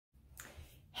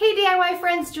Hey DIY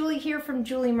friends, Julie here from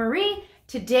Julie Marie.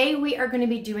 Today we are going to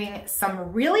be doing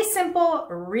some really simple,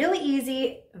 really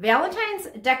easy Valentine's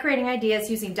decorating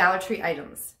ideas using Dollar Tree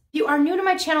items. If you are new to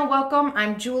my channel, welcome.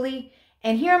 I'm Julie,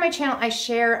 and here on my channel I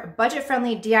share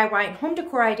budget-friendly DIY and home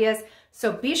decor ideas,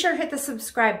 so be sure to hit the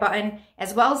subscribe button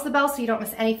as well as the bell so you don't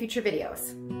miss any future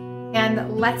videos.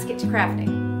 And let's get to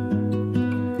crafting.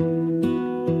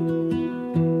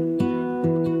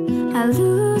 I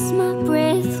lose my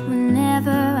breath whenever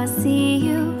I see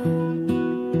you.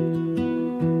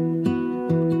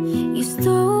 You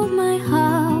stole my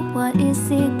heart, what is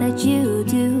it that you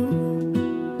do?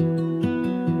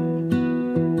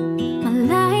 My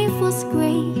life was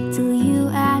great till you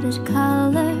added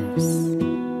colors.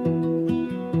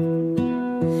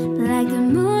 Like the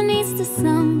moon needs the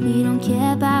sun, we don't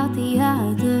care about the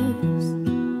others.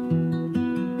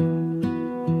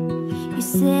 You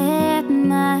set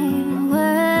my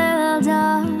world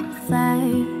on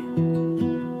fire.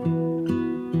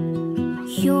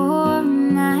 You're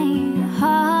my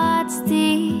heart's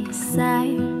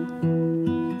desire.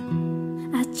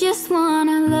 I just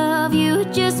wanna love you,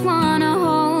 just wanna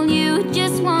hold you,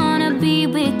 just wanna be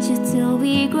with you till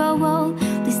we grow old.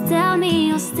 Please tell me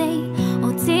you'll stay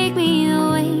or take me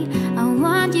away. I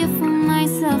want you for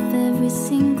myself every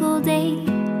single day.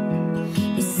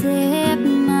 You set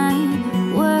my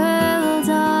world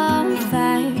on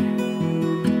fire.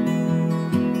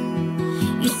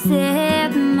 You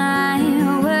set my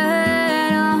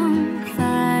world on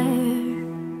fire.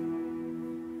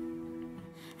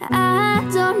 I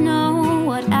don't know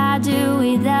what I'd do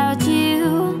without you.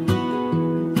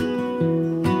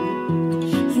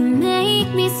 You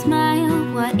make me smile,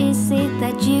 what is it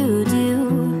that you do?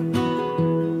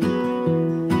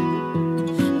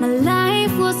 My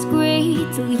life was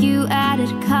great till you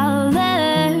added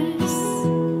colors.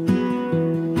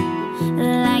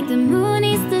 Like the moon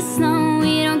is the snow,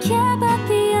 we don't care about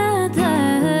the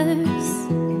others.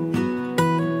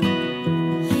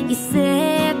 You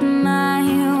set my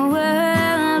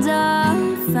world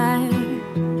on fire.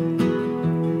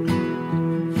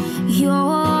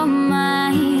 You're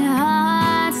my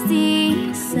heart's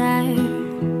desire.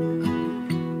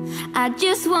 I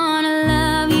just wanna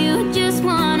love you, just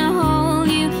wanna hold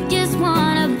you, just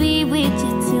wanna be with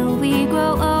you till we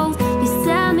grow old. Please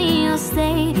tell me you'll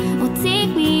stay or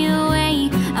take me away.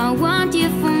 I want you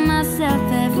for myself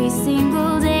every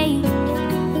single day.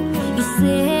 You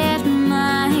set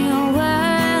my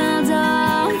world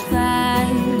on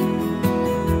fire.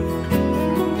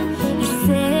 You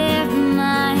set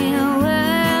my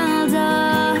world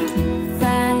on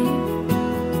fire.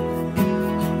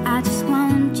 I just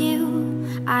want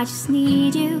you, I just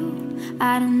need you.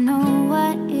 I don't know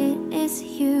what it is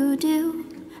you do.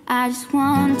 I just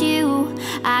want you,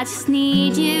 I just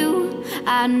need you.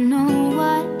 I don't know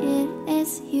what it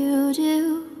is you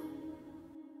do.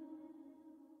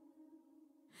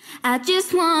 I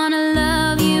just wanna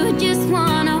love you, just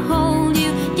wanna hold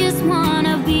you, just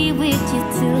wanna be with you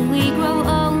till we grow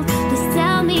old. Please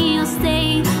tell me you'll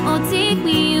stay or take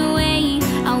me away.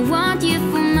 I want you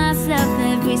for myself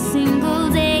every single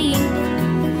day.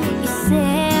 You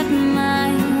set my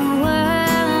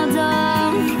world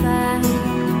on fire.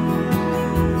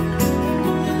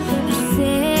 You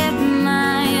set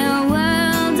my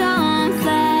world on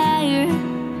fire.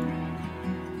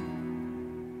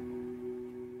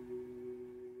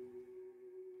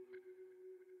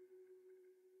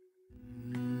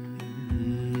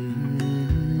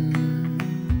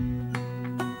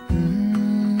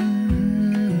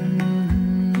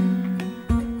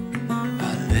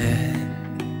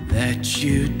 Let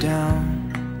you down,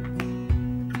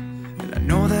 and I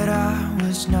know that I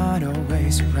was not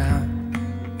always around.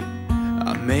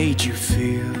 I made you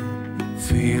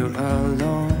feel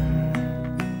alone.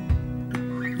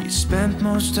 You spent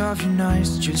most of your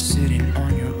nights just sitting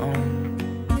on your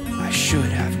own. I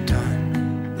should have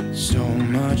done so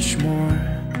much more,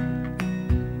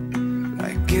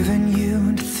 like giving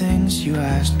you the things you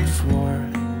asked me for.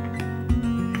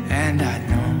 And I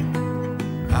know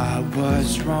I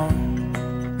was wrong.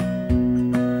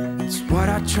 It's what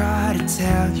I try to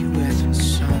tell you with my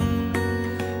song,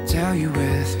 tell you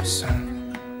with my song.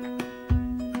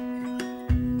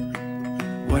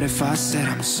 What if I said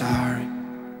I'm sorry?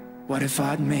 What if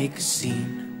I'd make a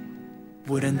scene?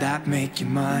 Wouldn't that make you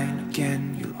mine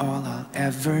again? You're all I'll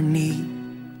ever need.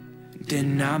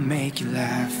 Didn't I make you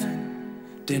laugh?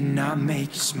 Didn't I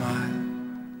make you smile?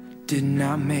 Didn't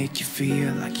I make you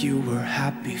feel like you were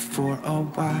happy for a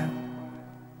while?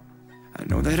 I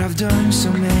know that I've done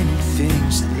so many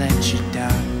things that let you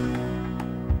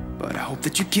down, but I hope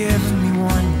that you give me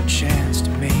one more chance to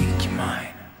make you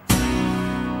mine.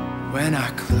 when I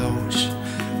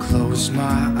close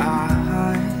my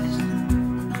eyes.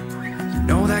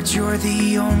 Know that you're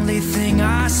the only thing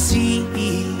I see,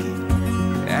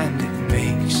 and it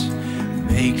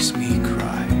makes me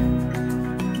cry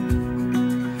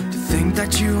to think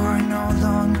that you are no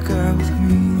longer with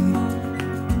me.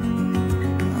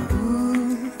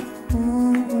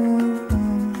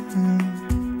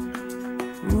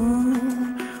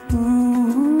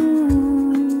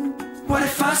 What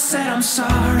if I said I'm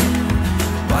sorry?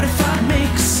 What if I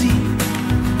make a scene?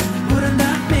 Wouldn't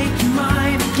that make you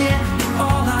mine again?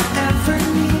 All I ever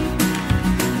need.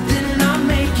 Didn't I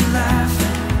make you laugh?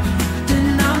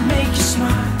 Didn't I make you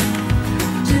smile?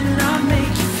 Didn't I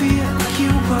make you feel like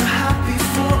you were happy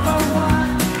for a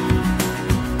while?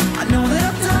 I know that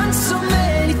I've done so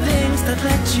many things that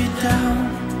let you down,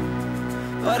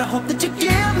 but I hope that you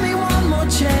give me one more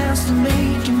chance to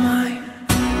make you mine.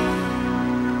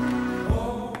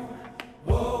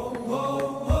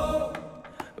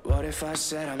 What if I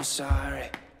said I'm sorry?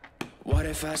 What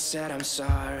if I said I'm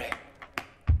sorry?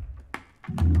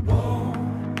 Whoa,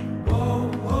 whoa,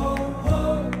 whoa,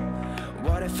 whoa.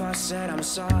 What if I said I'm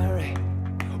sorry?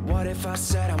 What if I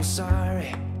said I'm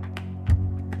sorry?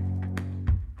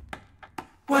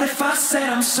 What if I said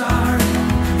I'm sorry?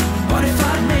 What if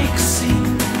I make a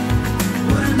scene?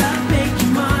 Wouldn't that make you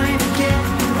mine again?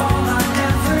 All I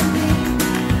ever need.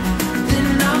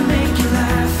 Didn't I make you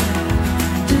laugh?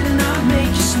 Didn't I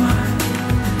make you smile?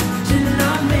 Didn't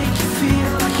I make you feel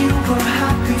like you were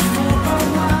happy for a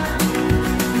while?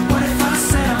 What if I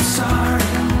said I'm sorry?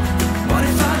 What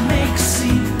if I make a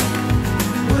scene?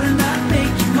 Wouldn't that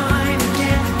make you mine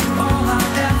again? All I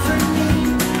ever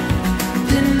need.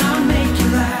 Didn't I make you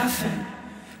laugh?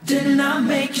 Didn't I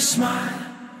make you smile?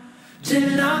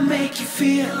 Didn't I make you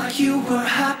feel like you were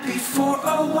happy for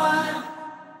a while?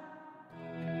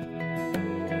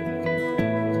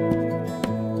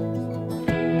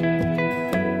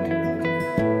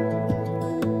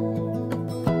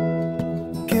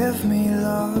 Give me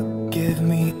love, give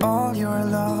me all your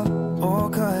love, oh,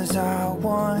 'cause I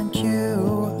want you.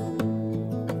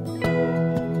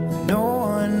 No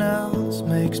one else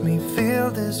makes me feel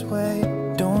this way,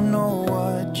 don't know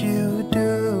what you do.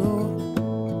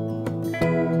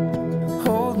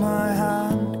 Hold my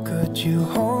hand, could you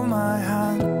hold my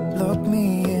hand, look me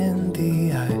in the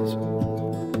eyes.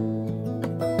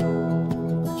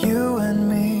 You and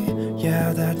me,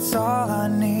 yeah, that's all I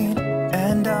need,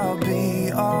 and I'll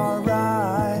be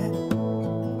alright.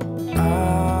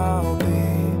 I'll be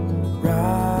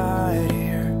right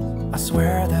here, I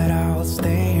swear that I'll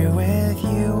stay here with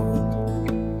you.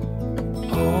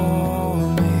 Hold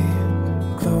me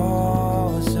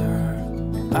closer,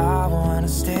 I wanna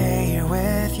stay here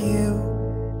with you.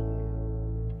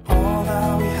 All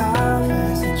that we have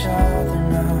is each other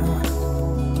now.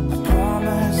 I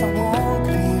promise I won't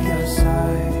leave your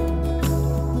side.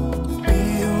 Be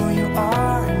who you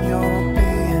are and you'll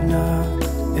be enough.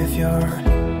 If you're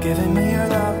giving me your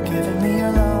love, giving me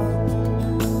your love.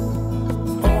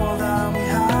 All that we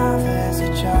have is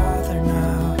each other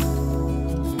now.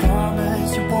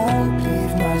 Promise you won't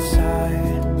leave my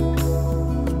side.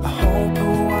 I hope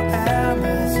who I am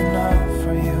is enough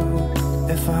for you.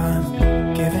 If I'm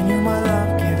giving you my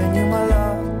love, giving you my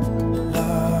love,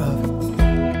 love.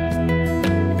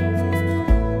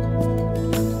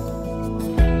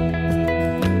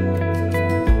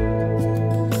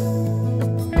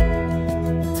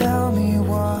 Tell me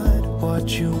what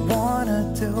you wanna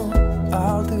do,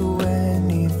 I'll do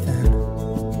anything.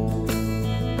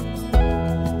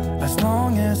 As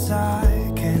long as I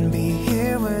can be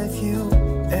here with you,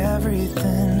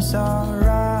 everything's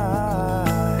alright.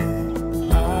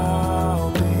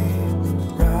 I'll be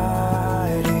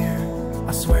right here,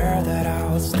 I swear that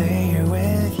I'll stay here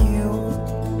with you.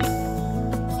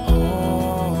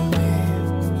 Hold me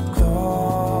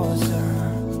closer,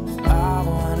 I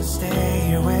wanna stay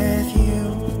here with you.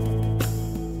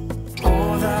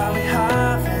 All that we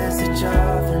have is each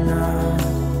other now.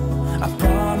 I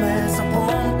promise I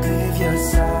won't leave your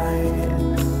side.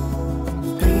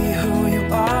 Be who you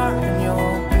are and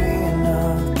you'll be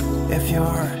enough. If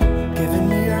you're giving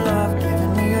me your love,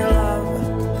 giving me your love.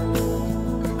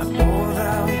 All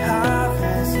that we have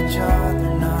is each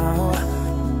other now.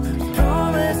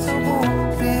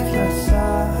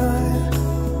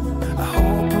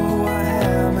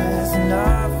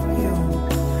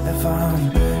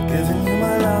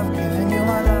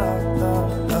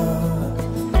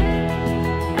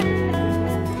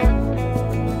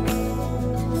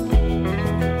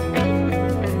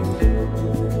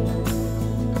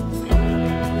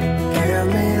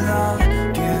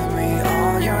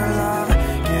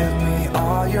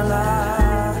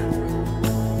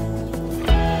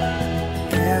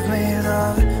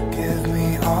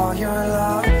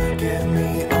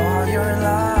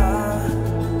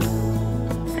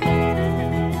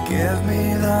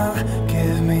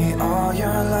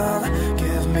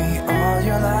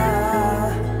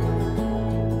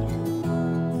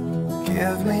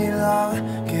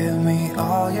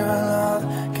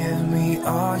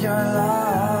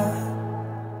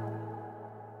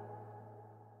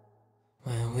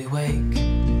 we wake,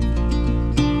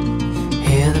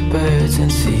 hear the birds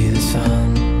and see the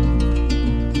sun.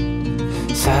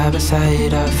 Side by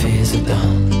side our fears are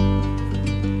done.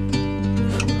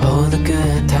 Oh, the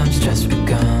good times just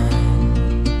begun.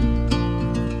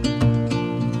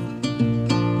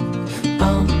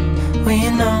 Oh, we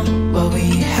know what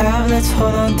we have, let's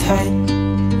hold on tight.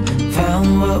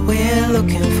 Found what we're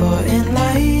looking for in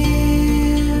life.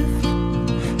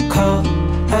 Call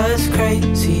us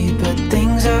crazy, but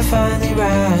things are finally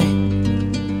right.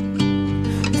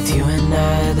 With you and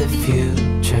I, the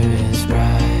future is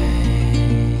bright.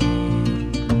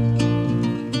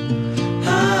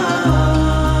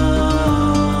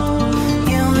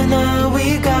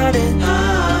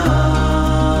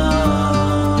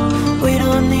 We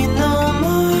don't need no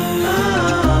more.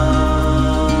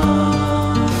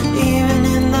 Even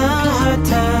in the hard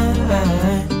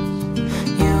times,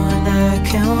 you and I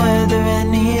can weather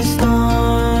any storm.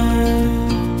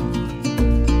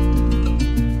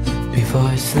 Before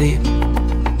I sleep,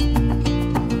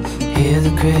 hear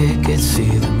the crickets,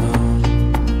 see the moon.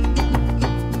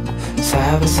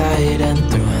 Side by side and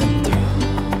through and through.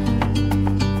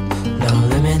 No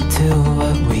limit to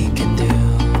what we can do.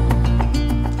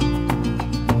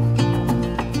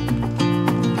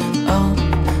 Oh,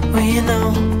 we know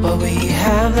what we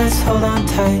have, let's hold on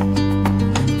tight.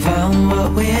 Found what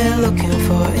we're looking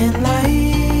for in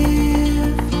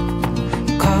life.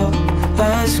 Call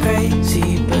us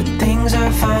crazy, but things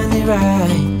are finally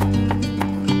right.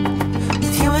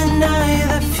 With you and I,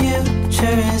 the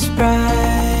future is bright.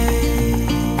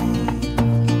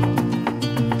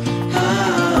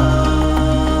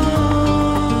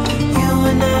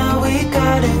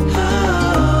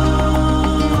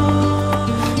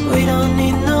 We don't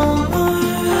need no more.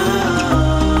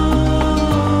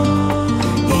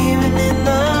 Even in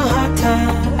the hard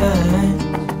times,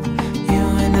 you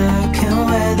and I can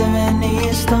weather any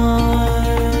storm.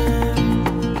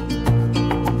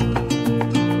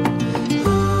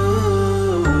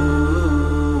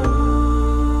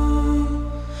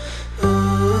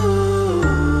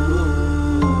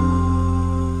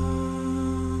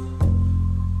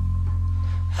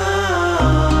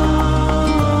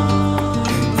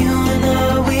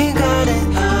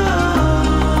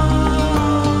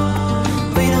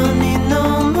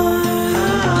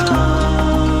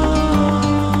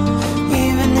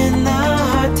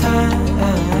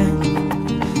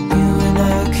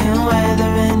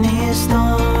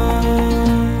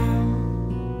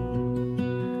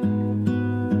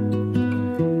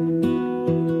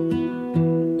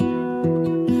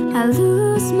 I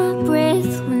lose my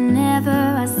breath whenever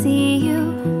I see you.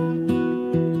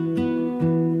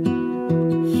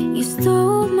 You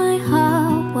stole my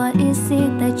heart, what is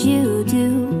it that you do?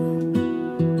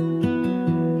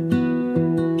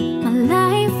 My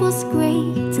life was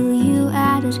great till you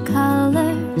added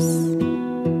colors.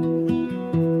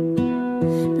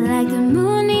 Like the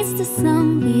moon needs the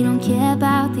sun, we don't care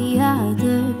about the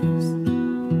others.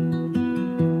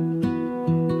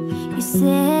 You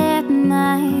set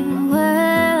my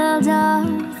world on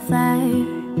fire.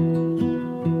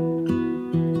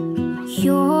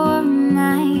 You're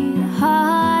my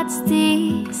heart's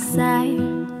desire.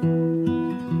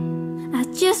 I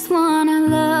just wanna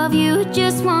love you,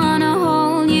 just wanna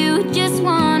hold you, just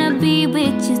wanna be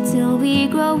with you till we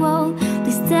grow old.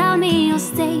 Please tell me you'll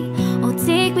stay or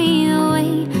take me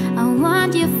away. I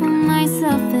want you for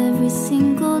myself every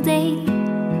single day.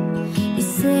 You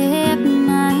set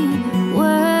my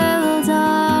world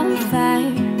on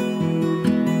fire.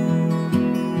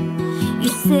 You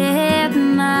set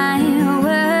my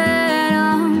world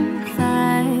on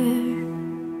fire.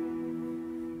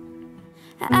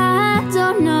 I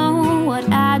don't know what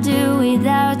I'd do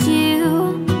without you.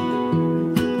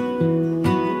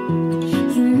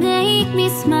 You make me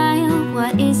smile,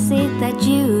 what is it that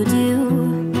you do?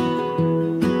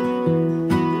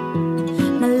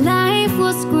 My life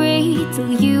was great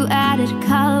till you added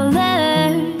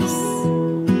colors.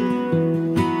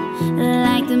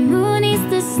 Like the moon is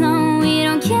the snow, we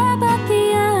don't care about the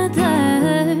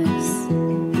others.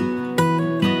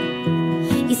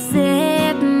 You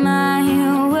set my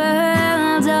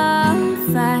world on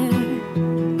fire.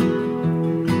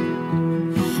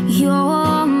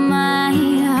 You're my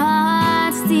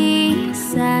heart's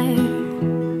desire.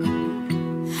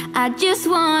 I just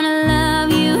wanna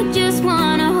love you, just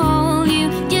wanna hold you,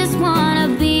 just wanna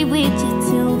be with you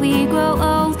till we grow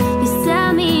old. Please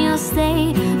tell me you'll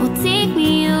stay or take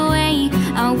me away.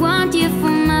 I want you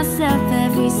for myself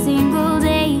every single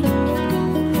day.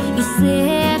 You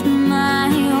set my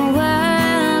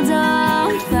world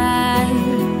on fire.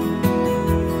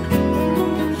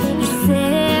 You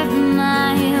set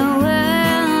my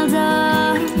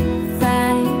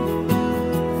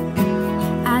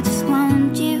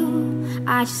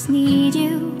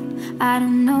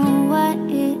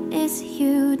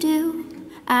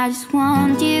I just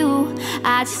want you,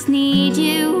 I just need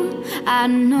you. I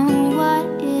don't know what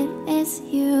it is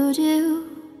you do.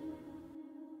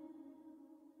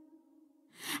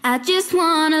 I just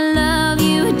wanna love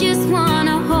you, just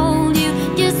wanna hold you,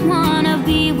 just wanna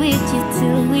be with you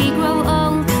till we grow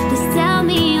old. Just tell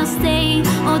me you'll stay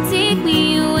or take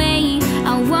me away.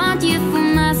 I want you for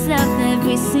myself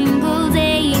every single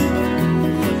day.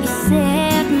 You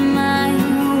set my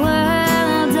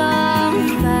world on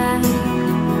fire.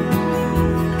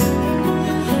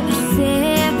 You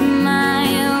set my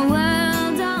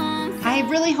world on fire. I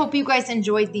really hope you guys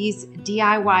enjoyed these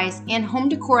DIYs and home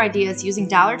decor ideas using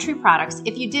Dollar Tree products.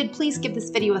 If you did, please give this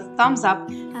video a thumbs up.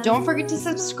 Don't forget to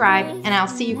subscribe, and I'll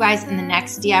see you guys in the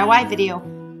next DIY video.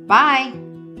 Bye!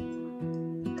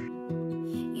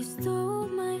 You stole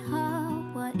my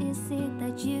heart, what is it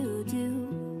that you do?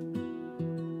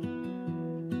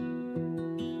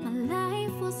 My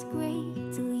life was great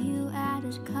till you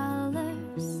added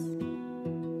colors.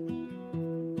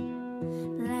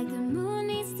 Like the moon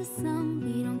needs the sun,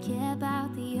 we don't care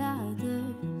about the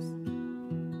others.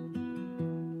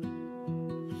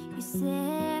 You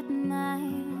set my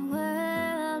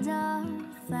world on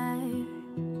fire.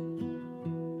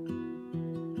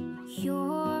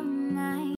 You're